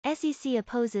SEC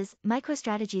opposes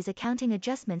MicroStrategy's accounting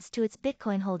adjustments to its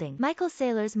Bitcoin holding.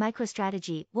 Saylor's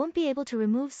MicroStrategy won't be able to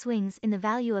remove swings in the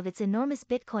value of its enormous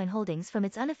Bitcoin holdings from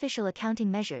its unofficial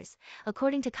accounting measures,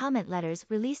 according to comment letters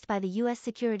released by the U.S.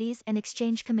 Securities and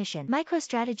Exchange Commission.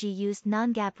 MicroStrategy used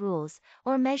non-GAAP rules,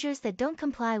 or measures that don't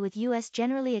comply with U.S.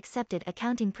 generally accepted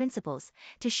accounting principles,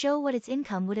 to show what its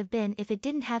income would have been if it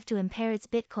didn't have to impair its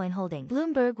Bitcoin holding.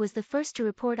 Bloomberg was the first to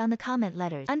report on the comment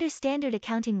letters. Under standard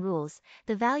accounting rules,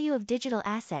 the value of digital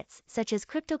assets, such as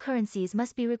cryptocurrencies,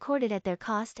 must be recorded at their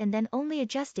cost and then only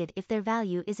adjusted if their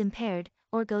value is impaired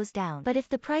or goes down. But if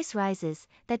the price rises,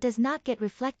 that does not get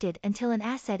reflected until an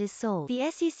asset is sold. The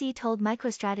SEC told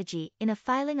MicroStrategy in a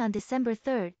filing on December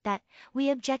 3 that, "We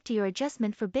object to your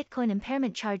adjustment for Bitcoin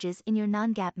impairment charges in your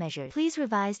non-GAAP measures. Please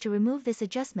revise to remove this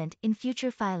adjustment in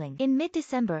future filing." In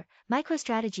mid-December,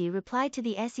 MicroStrategy replied to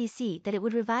the SEC that it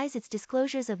would revise its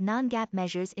disclosures of non-GAAP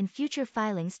measures in future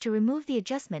filings to remove the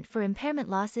adjustment for impairment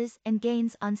losses and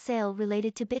gains on sale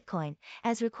related to Bitcoin,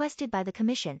 as requested by the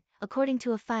Commission. According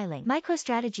to a filing,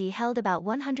 MicroStrategy held about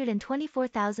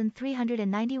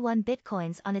 124,391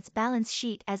 bitcoins on its balance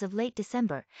sheet as of late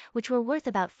December, which were worth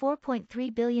about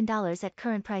 $4.3 billion at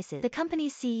current prices. The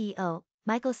company's CEO,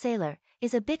 Saylor,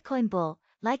 is a Bitcoin bull,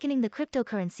 likening the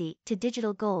cryptocurrency to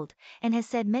digital gold, and has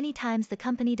said many times the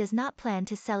company does not plan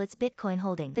to sell its Bitcoin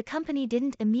holding. The company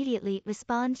didn't immediately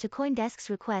respond to CoinDesk's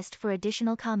request for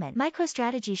additional comment.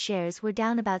 MicroStrategy shares were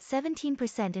down about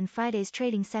 17% in Friday's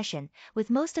trading session, with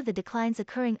most of the declines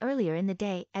occurring earlier in the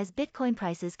day as Bitcoin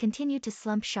prices continue to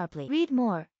slump sharply. Read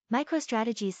more.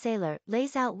 MicroStrategy's Saylor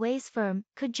lays out ways firm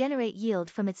could generate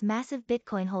yield from its massive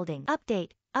Bitcoin holding.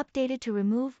 Updated to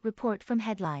remove report from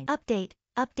headline.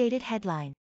 Updated headline.